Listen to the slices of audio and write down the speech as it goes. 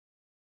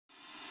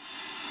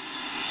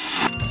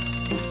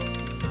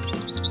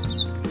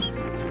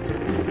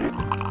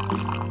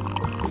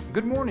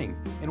Good morning,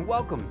 and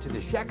welcome to the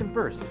Shackin'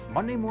 First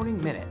Monday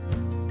Morning Minute.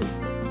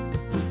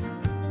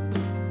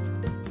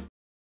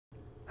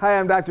 Hi,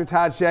 I'm Dr.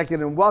 Todd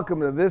Shackin, and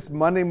welcome to this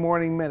Monday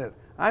Morning Minute.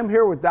 I'm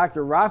here with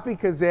Dr. Raffi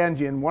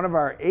Kazanjian, one of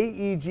our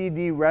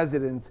AEGD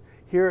residents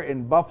here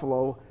in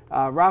Buffalo.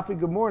 Raffi,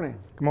 good morning.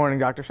 Good morning,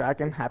 Dr.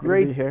 Shackin. Happy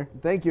to be here.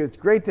 Thank you. It's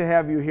great to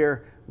have you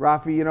here,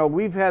 Raffi. You know,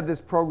 we've had this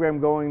program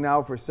going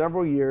now for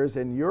several years,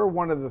 and you're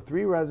one of the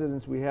 3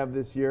 residents we have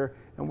this year,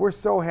 and we're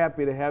so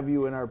happy to have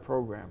you in our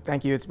program.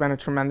 Thank you. It's been a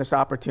tremendous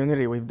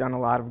opportunity. We've done a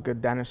lot of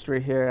good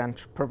dentistry here and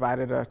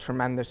provided a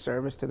tremendous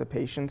service to the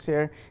patients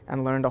here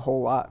and learned a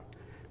whole lot.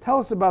 Tell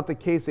us about the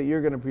case that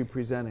you're going to be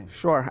presenting.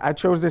 Sure. I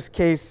chose this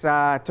case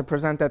to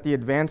present at the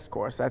advanced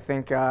course. I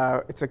think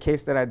it's a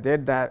case that I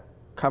did that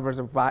covers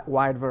a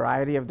wide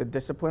variety of the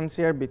disciplines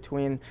here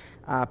between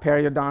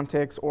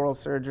periodontics, oral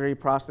surgery,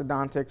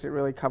 prosthodontics. It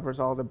really covers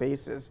all the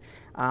bases.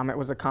 It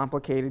was a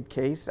complicated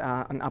case,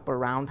 an upper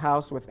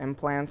roundhouse with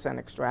implants and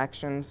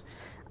extractions.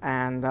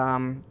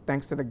 And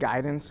thanks to the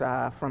guidance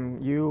from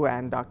you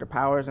and Dr.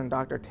 Powers and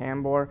Dr.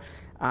 Tambor,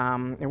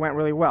 it went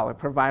really well. It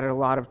provided a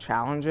lot of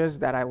challenges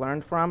that I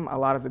learned from, a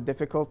lot of the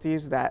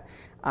difficulties that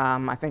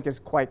I think is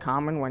quite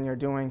common when you're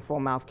doing full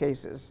mouth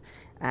cases.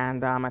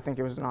 And I think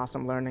it was an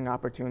awesome learning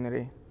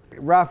opportunity.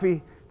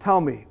 Raffi,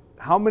 tell me,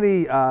 how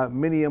many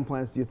mini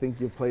implants do you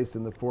think you've placed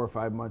in the 4 or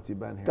 5 months you've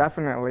been here?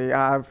 Definitely.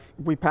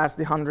 We passed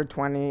the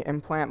 120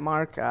 implant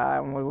mark,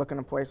 and we're looking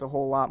to place a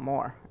whole lot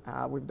more.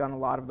 We've done a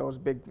lot of those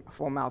big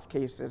full mouth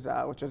cases,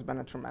 which has been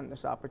a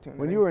tremendous opportunity.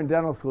 When you were in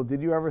dental school,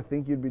 did you ever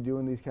think you'd be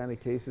doing these kind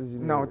of cases?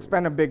 No, it's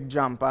been a big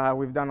jump.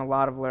 We've done a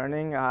lot of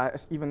learning,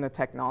 even the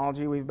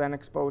technology we've been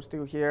exposed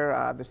to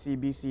here, the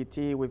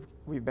CBCT,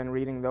 we've been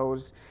reading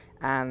those,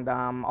 and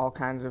all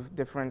kinds of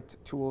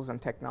different tools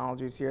and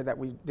technologies here that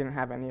we didn't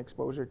have any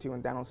exposure to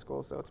in dental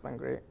school, so it's been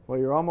great. Well,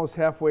 you're almost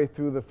halfway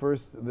through the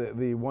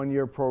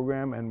 1-year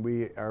program, and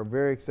we are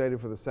very excited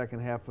for the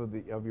second half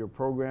of your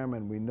program,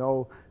 and we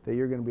know that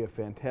you're going to be a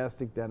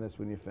fantastic dentist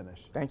when you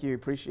finish. Thank you,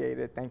 appreciate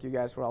it. Thank you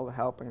guys for all the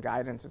help and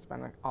guidance. It's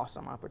been an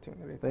awesome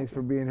opportunity. Thanks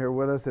for being here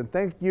with us, and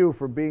thank you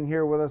for being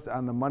here with us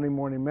on the Monday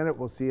Morning Minute.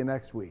 We'll see you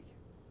next week.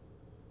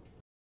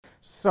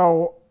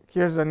 So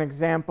here's an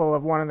example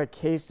of one of the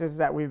cases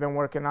that we've been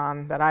working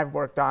on, that I've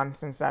worked on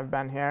since I've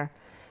been here.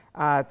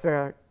 It's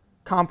a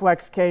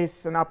complex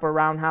case, an upper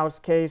roundhouse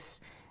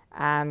case,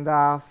 and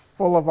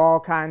full of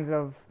all kinds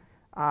of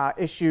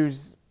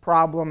issues,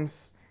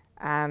 problems,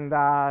 and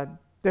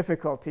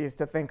difficulties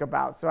to think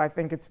about. So I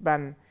think it's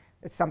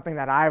something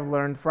that I've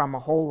learned from a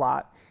whole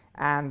lot.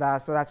 And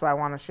so that's why I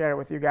want to share it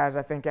with you guys.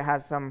 I think it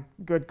has some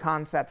good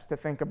concepts to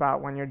think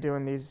about when you're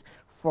doing these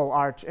full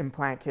arch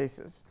implant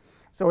cases.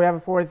 So we have a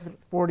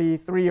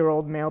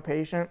 43-year-old male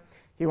patient.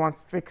 He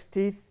wants fixed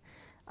teeth.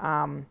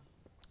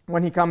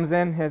 When he comes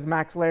in, his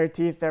maxillary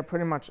teeth, they're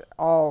pretty much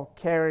all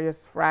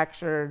carious,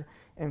 fractured,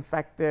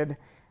 infected.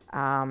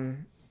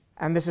 And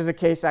this is a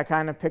case I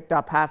kind of picked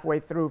up halfway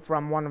through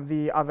from one of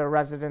the other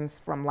residents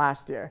from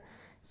last year.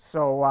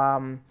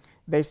 So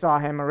they saw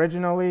him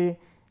originally.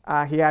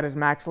 He had his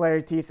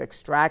maxillary teeth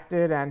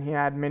extracted, and he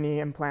had mini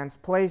implants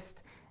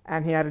placed,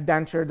 and he had a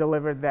denture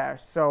delivered there.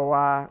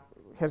 So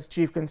his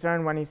chief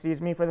concern when he sees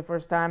me for the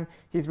first time,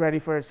 he's ready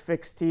for his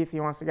fixed teeth. He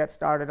wants to get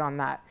started on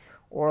that.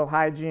 Oral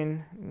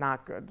hygiene,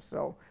 not good.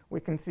 So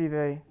we can see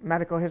the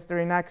medical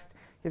history next.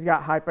 He's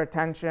got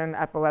hypertension,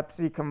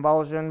 epilepsy,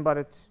 convulsion, but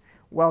it's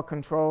well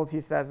controlled.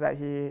 He says that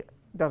he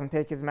doesn't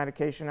take his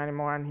medication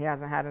anymore, and he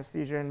hasn't had a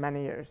seizure in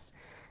many years.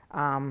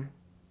 And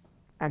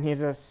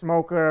he's a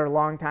smoker, a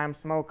long-time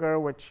smoker,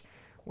 which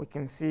we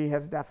can see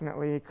has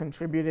definitely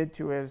contributed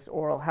to his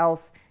oral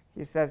health.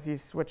 He says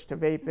he's switched to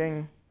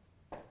vaping.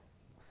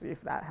 See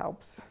if that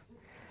helps.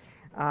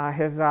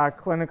 His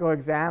clinical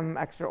exam,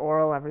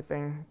 extraoral,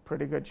 everything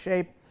pretty good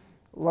shape.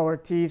 Lower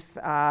teeth,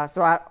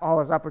 all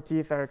his upper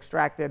teeth are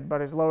extracted, but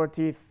his lower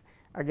teeth,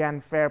 again,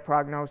 fair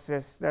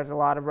prognosis. There's a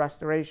lot of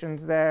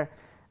restorations there.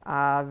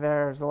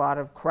 There's a lot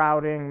of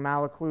crowding,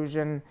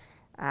 malocclusion,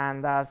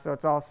 and so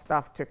it's all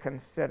stuff to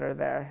consider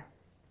there.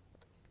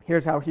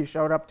 Here's how he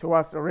showed up to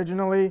us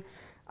originally.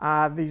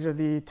 These are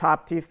the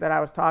top teeth that I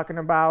was talking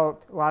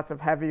about. Lots of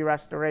heavy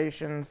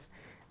restorations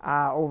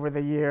over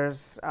the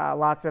years,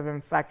 lots of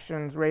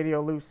infections,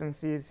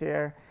 radiolucencies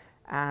here,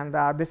 and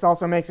this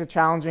also makes it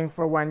challenging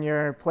for when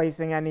you're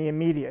placing any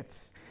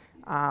immediates.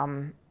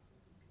 When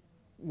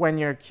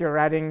you're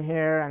curetting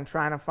here and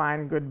trying to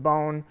find good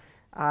bone,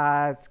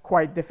 it's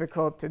quite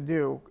difficult to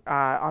do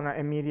on an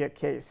immediate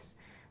case.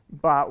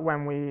 But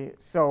when we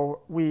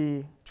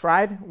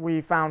tried, we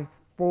found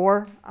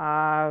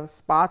 4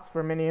 spots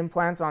for mini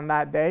implants on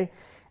that day,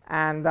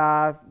 and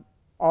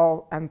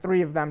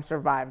 3 of them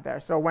survived there.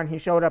 So when he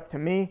showed up to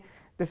me,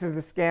 this is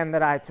the scan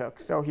that I took.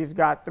 So he's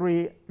got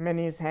 3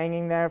 minis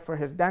hanging there for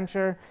his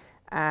denture,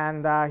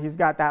 and he's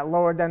got that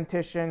lower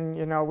dentition.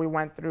 You know, we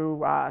went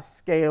through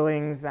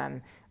scalings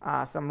and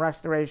some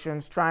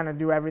restorations, trying to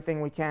do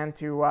everything we can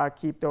to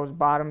keep those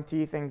bottom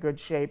teeth in good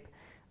shape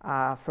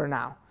for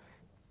now.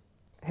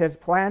 His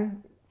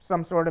plan,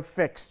 some sort of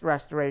fixed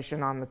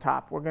restoration on the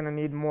top. We're going to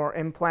need more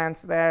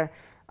implants there.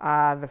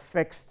 the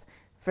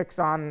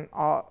fix-on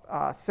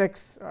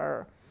 6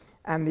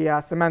 and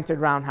the cemented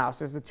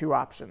roundhouse is the two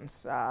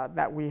options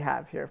that we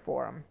have here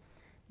for him.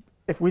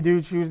 If we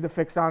do choose the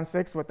fix-on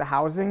 6 with the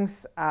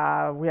housings,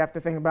 we have to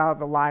think about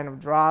the line of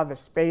draw, the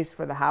space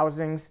for the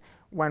housings.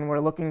 When we're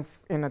looking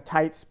in a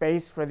tight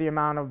space for the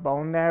amount of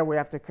bone there, we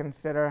have to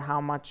consider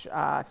how much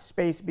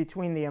space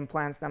between the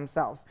implants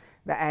themselves.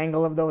 The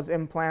angle of those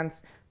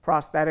implants,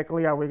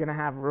 prosthetically, are we going to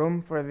have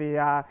room for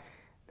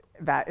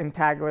that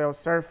intaglio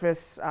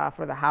surface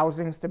for the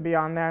housings to be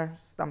on there?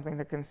 Something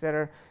to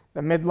consider.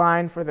 The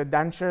midline for the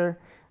denture,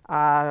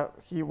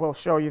 he will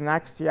show you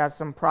next. He has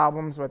some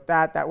problems with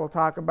that we'll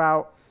talk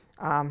about.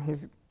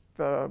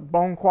 The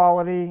bone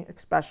quality,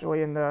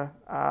 especially in the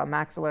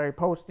maxillary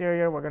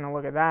posterior, we're going to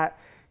look at that.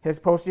 His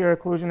posterior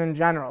occlusion in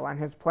general and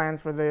his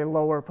plans for the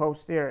lower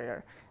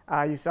posterior.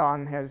 You saw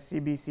on his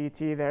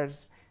CBCT,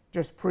 there's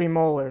just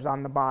premolars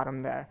on the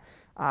bottom there.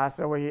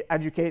 So we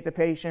educate the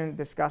patient,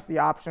 discuss the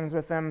options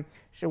with him.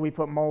 Should we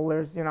put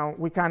molars? You know,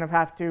 we kind of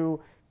have to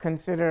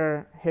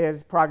consider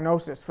his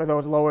prognosis for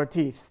those lower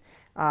teeth.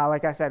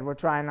 Like I said, we're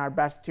trying our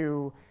best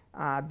to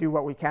do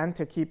what we can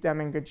to keep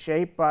them in good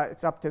shape, but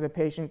it's up to the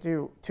patient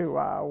to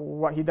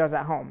what he does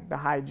at home, the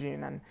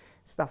hygiene and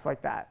stuff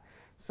like that.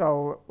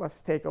 So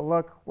let's take a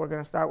look. We're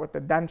going to start with the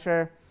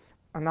denture.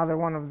 Another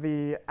one of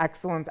the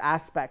excellent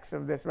aspects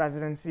of this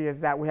residency is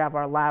that we have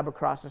our lab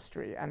across the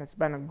street, and it's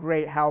been a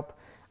great help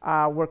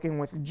working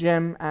with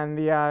Jim and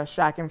the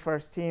Shack and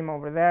First team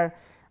over there.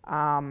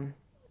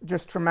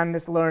 Just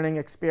tremendous learning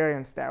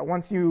experience there.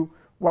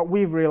 What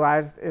we've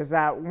realized is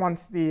that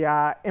once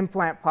the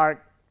implant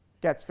part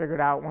gets figured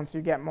out, once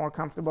you get more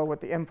comfortable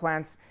with the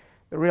implants,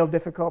 the real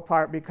difficult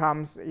part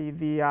becomes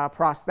the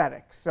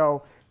prosthetics.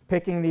 So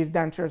picking these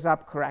dentures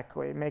up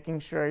correctly, making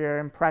sure your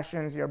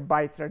impressions, your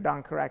bites are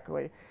done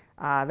correctly.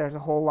 There's a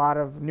whole lot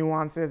of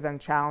nuances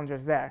and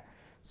challenges there.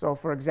 So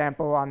for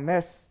example, on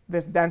this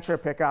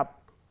denture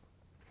pickup,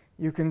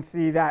 you can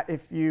see that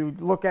if you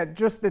look at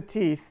just the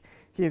teeth,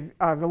 the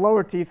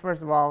lower teeth,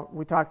 first of all,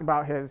 we talked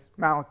about his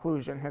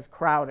malocclusion, his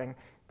crowding.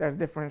 There's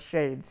different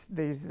shades.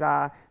 These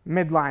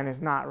midline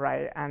is not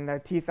right, and their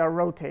teeth are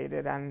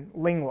rotated and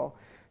lingual.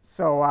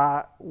 So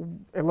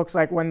it looks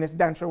like when this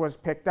denture was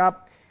picked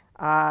up,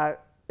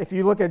 if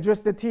you look at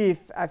just the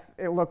teeth,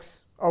 it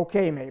looks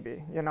okay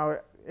maybe. You know,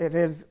 it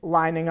is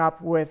lining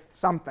up with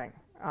something.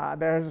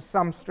 There's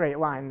some straight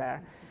line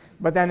there.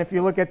 But then if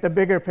you look at the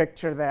bigger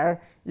picture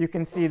there, you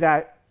can see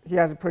that he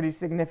has a pretty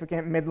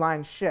significant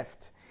midline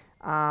shift.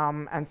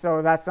 And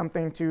so that's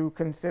something to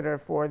consider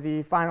for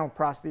the final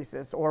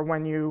prosthesis, or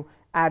when you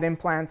add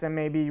implants and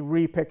maybe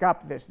re-pick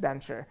up this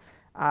denture.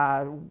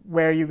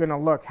 Where are you going to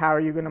look? How are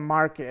you going to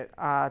mark it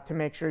to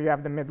make sure you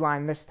have the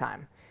midline this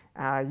time?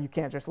 You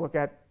can't just look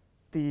at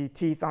the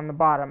teeth on the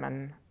bottom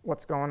and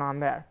what's going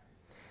on there.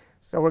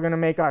 So we're going to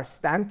make our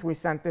stent. We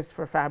sent this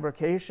for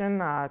fabrication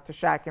to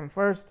Shack and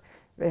First.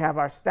 They have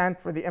our stent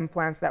for the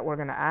implants that we're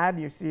going to add.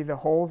 You see the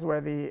holes where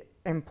the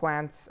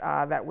implants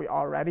that we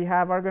already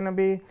have are going to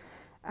be.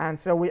 And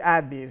so we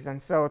add these.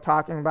 And so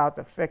talking about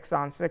the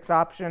fix-on 6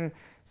 option,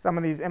 some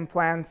of these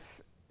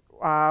implants,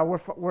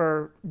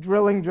 we're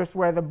drilling just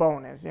where the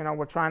bone is. You know,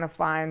 we're trying to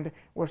find,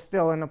 we're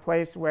still in a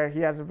place where he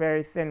has a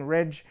very thin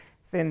ridge,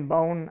 thin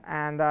bone,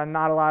 and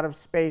not a lot of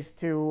space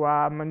to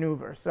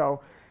maneuver.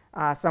 So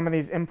some of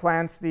these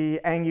implants,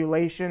 the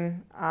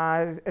angulation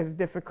is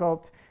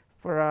difficult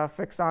for a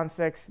fix-on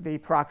 6. The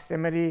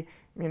proximity,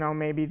 you know,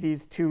 maybe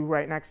these two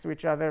right next to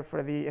each other for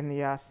in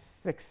the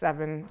 6,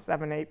 7,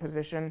 7, 8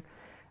 position.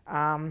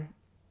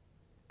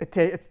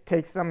 It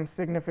takes some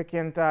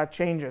significant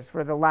changes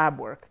for the lab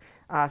work.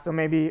 So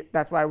maybe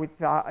that's why we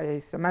thought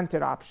a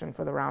cemented option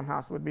for the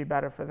roundhouse would be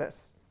better for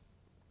this.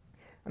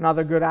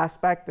 Another good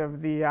aspect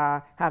of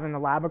having the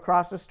lab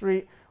across the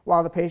street,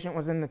 while the patient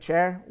was in the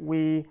chair,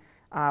 we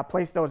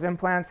placed those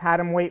implants, had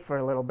him wait for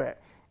a little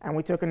bit. And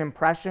we took an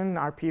impression,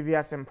 our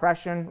PVS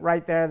impression,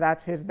 right there,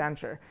 that's his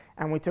denture.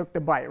 And we took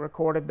the bite,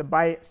 recorded the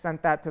bite,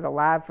 sent that to the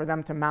lab for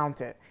them to mount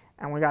it.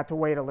 And we got to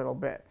wait a little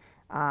bit.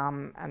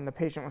 And the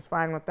patient was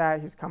fine with that.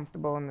 He's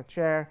comfortable in the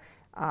chair.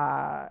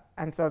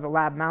 And so the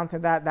lab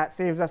mounted that. That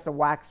saves us a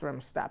wax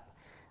rim step.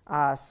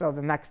 So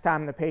the next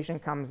time the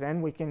patient comes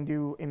in, we can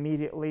do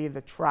immediately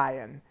the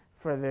try-in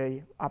for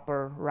the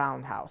upper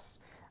roundhouse.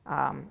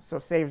 So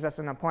saves us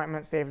an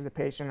appointment, saves the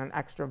patient an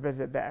extra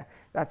visit there.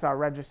 That's our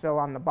Regisil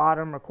on the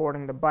bottom,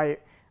 recording the bite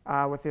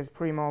with his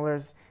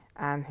premolars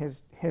and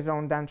his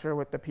own denture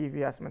with the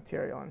PVS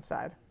material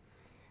inside.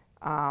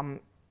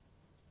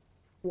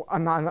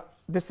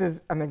 This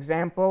is an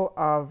example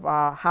of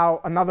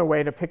another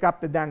way to pick up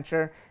the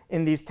denture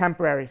in these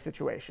temporary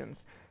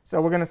situations.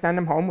 So we're going to send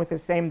him home with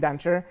his same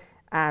denture,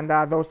 and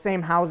those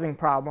same housing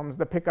problems,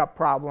 the pickup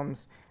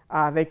problems,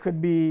 they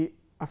could be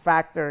a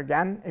factor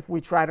again if we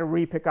try to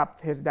re-pick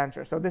up his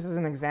denture. So this is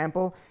an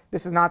example.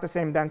 This is not the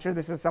same denture.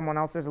 This is someone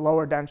else's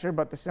lower denture,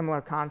 but the similar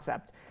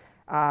concept.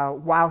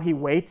 While he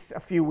waits a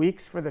few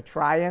weeks for the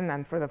try-in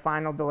and for the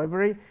final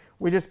delivery,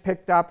 we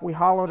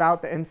hollowed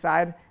out the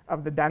inside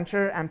of the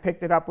denture and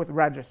picked it up with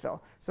Regisil.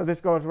 So this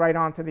goes right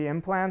onto the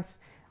implants.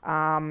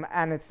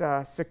 and it's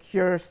a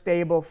secure,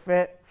 stable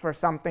fit for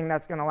something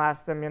that's going to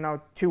last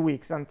them, 2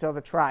 weeks until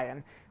the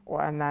try-in,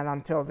 and then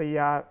until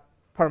the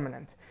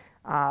permanent.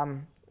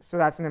 So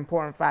that's an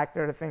important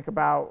factor to think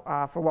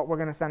about for what we're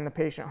going to send the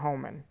patient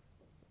home in.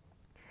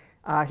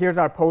 Here's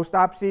our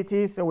post-op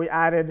CT. So we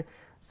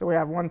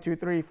have 1, 2,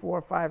 3,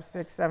 4, 5,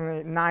 6, 7,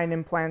 8, 9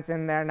 implants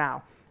in there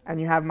now. And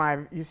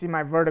you see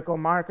my vertical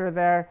marker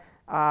there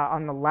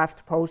on the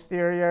left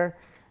posterior.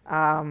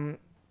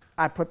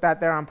 I put that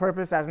there on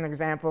purpose as an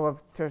example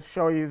to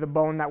show you the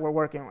bone that we're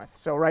working with.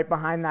 So right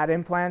behind that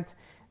implant,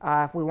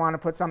 if we want to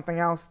put something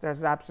else,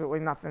 there's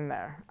absolutely nothing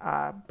there.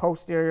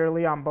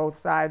 Posteriorly on both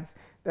sides,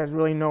 there's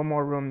really no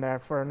more room there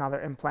for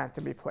another implant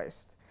to be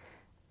placed.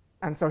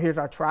 And so here's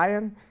our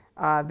try-in.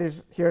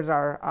 Here's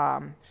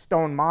our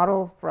stone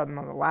model from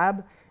the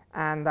lab,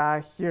 and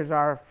here's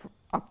our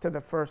up to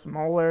the first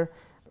molar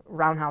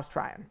roundhouse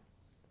try-in.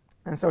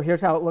 And so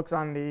here's how it looks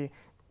on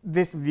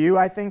this view.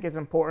 I think is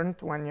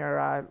important when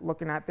you're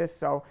looking at this.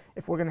 So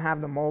if we're going to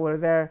have the molar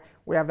there,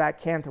 we have that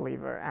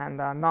cantilever, and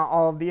not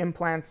all of the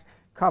implants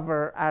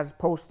cover as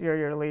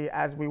posteriorly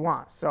as we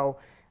want. So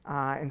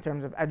in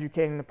terms of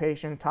educating the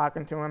patient,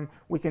 talking to him,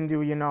 we can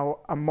do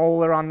a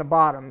molar on the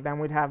bottom. Then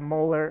we'd have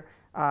molar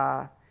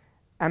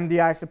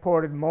MDI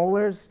supported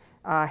molars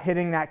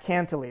hitting that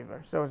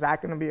cantilever. So is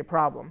that going to be a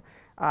problem?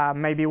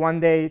 Maybe one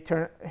day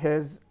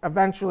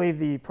eventually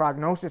the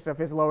prognosis of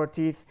his lower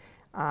teeth,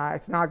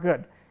 it's not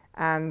good.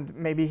 And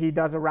maybe he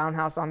does a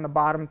roundhouse on the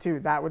bottom too.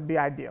 That would be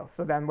ideal.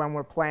 So then when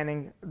we're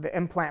planning the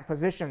implant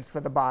positions for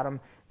the bottom,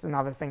 it's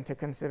another thing to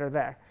consider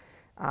there.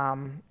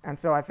 And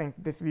so I think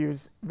this view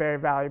is very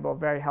valuable,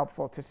 very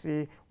helpful to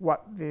see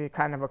what the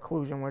kind of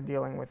occlusion we're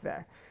dealing with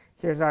there.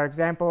 Here's our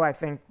example. I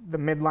think the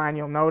midline,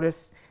 you'll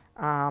notice,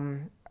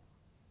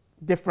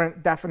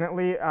 different,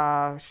 definitely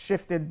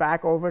shifted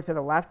back over to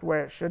the left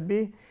where it should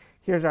be.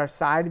 Here's our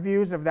side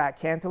views of that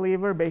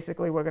cantilever.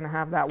 Basically, we're going to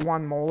have that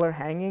one molar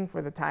hanging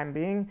for the time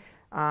being.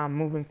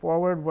 Moving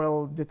forward,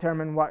 we'll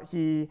determine what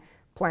he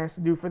plans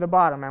to do for the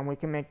bottom, and we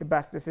can make the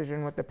best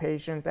decision with the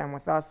patient and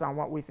with us on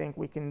what we think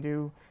we can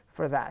do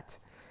for that.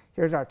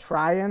 Here's our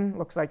try-in.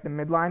 Looks like the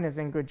midline is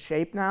in good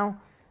shape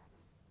now.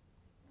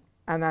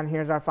 And then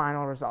here's our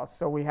final results.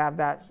 So we have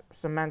that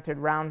cemented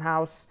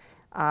roundhouse.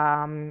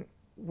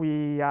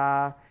 We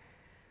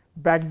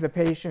begged the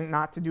patient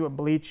not to do a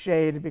bleach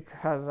shade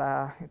because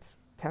it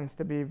tends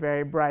to be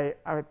very bright.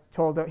 I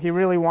told him he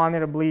really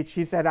wanted a bleach.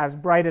 He said as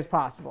bright as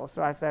possible.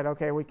 So I said,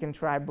 okay, we can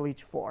try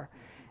bleach 4.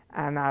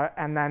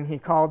 And then he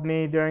called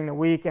me during the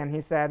week and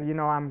he said,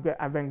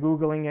 I've been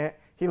Googling it.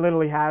 He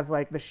literally has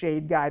like the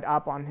shade guide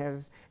up on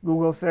his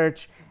Google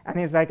search. And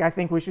he's like, I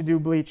think we should do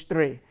bleach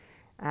 3.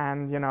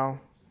 And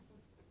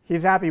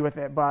he's happy with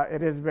it, but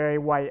it is very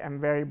white and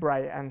very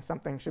bright, and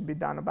something should be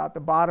done about the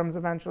bottoms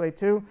eventually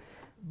too.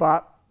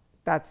 But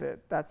that's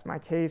it. That's my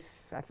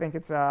case. I think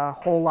it's a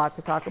whole lot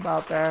to talk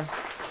about there.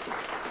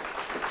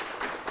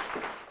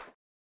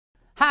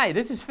 Hi,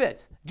 this is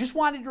Fitz. Just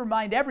wanted to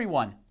remind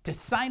everyone to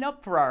sign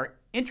up for our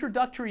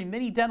introductory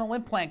mini dental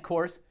implant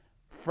course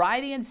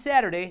Friday and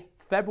Saturday,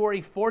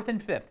 February 4th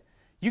and 5th.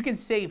 You can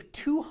save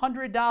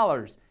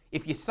 $200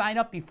 if you sign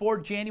up before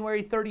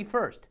January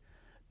 31st.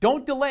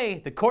 Don't delay,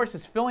 the course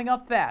is filling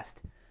up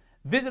fast.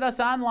 Visit us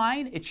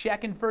online at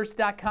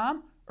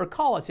shackinfirst.com or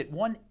call us at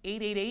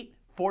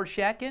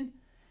 1-888-4SHACKIN,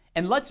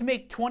 and let's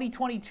make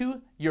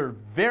 2022 your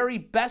very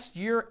best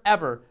year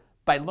ever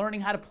by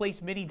learning how to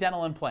place mini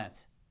dental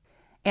implants.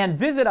 And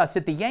visit us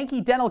at the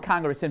Yankee Dental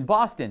Congress in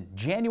Boston,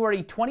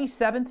 January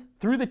 27th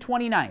through the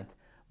 29th,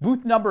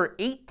 booth number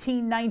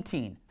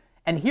 1819,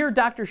 and hear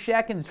Dr.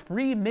 Shackin's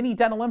free mini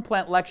dental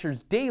implant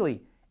lectures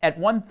daily at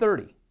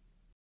 1:30.